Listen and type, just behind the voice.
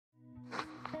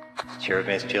Sure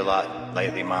missed you a lot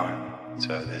lately, Mama.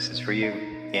 So this is for you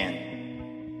again.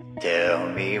 Tell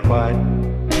me, what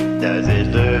does it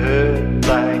look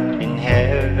like in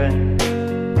heaven?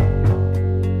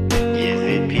 Is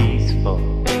it peaceful?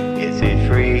 Is it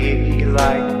free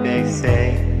like they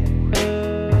say?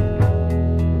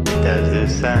 Does the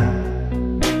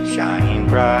sun shine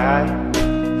bright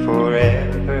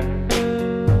forever?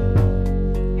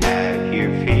 Have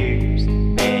your fears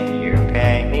and your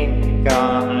pain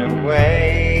gone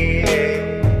away?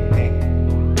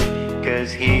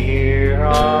 'Cause here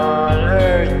on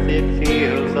earth it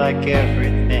feels like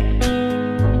everything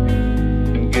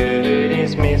good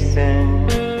is missing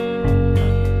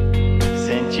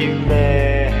since you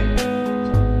left.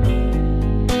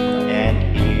 And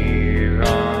here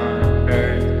on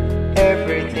earth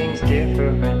everything's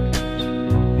different.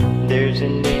 There's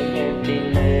an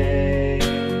emptiness.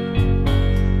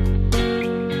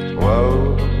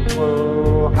 Whoa,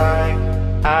 whoa,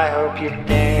 I hope you're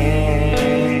dancing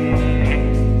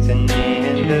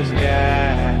in the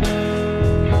sky,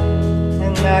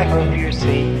 and I hope you're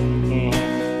singing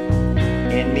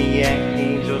in the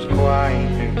angels'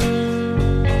 choir,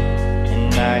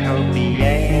 and I hope the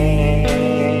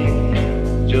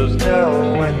angels know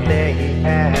what they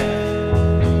have.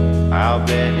 I'll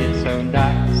bet it's so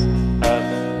nice up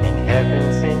in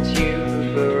heaven since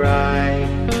you've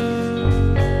arrived.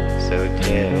 So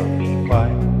tell me,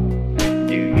 what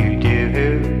do you do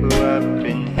up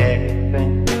in heaven?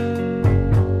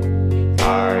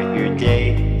 Are your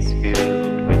days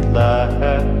filled with love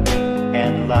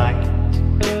and light?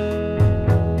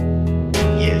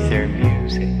 Is there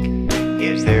music?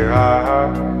 Is there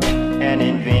art and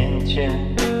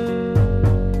invention?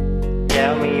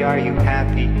 Tell me, are you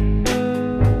happy?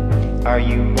 Are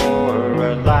you more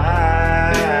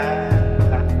alive?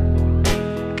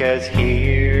 'Cause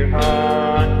here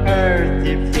on earth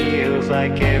it feels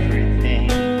like everything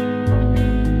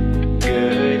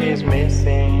good is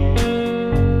missing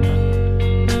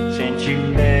since you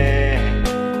left.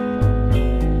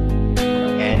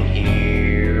 And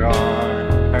here on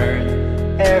earth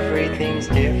everything's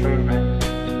different.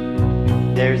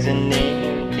 There's an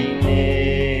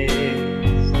emptiness.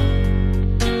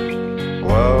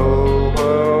 Whoa,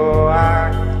 whoa,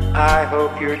 I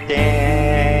hope you're dancing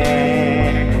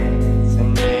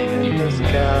in the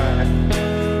sky.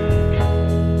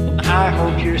 I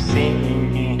hope you're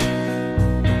singing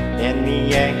in the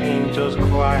angels'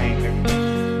 choir,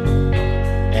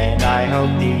 and I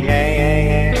hope the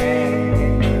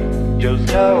angels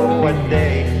know what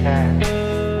they have.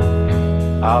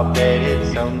 I'll bet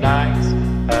it's so nice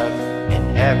up in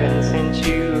heaven since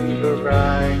you've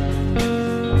arrived.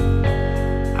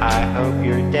 I hope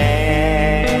you're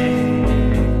dancing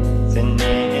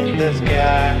in the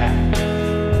sky,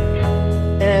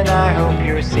 and I hope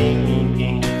you're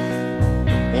singing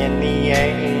in the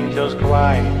angels'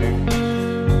 choir,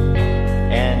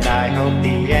 and I hope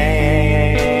the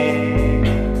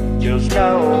angels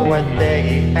know what they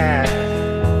have.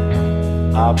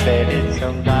 I'll bet it's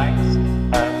so nice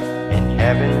up in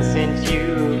heaven since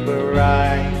you've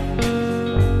arrived.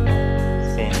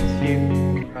 Since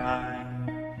you've arrived.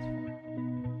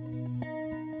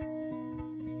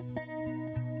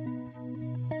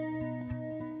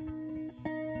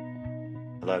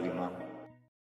 I love you, Mom.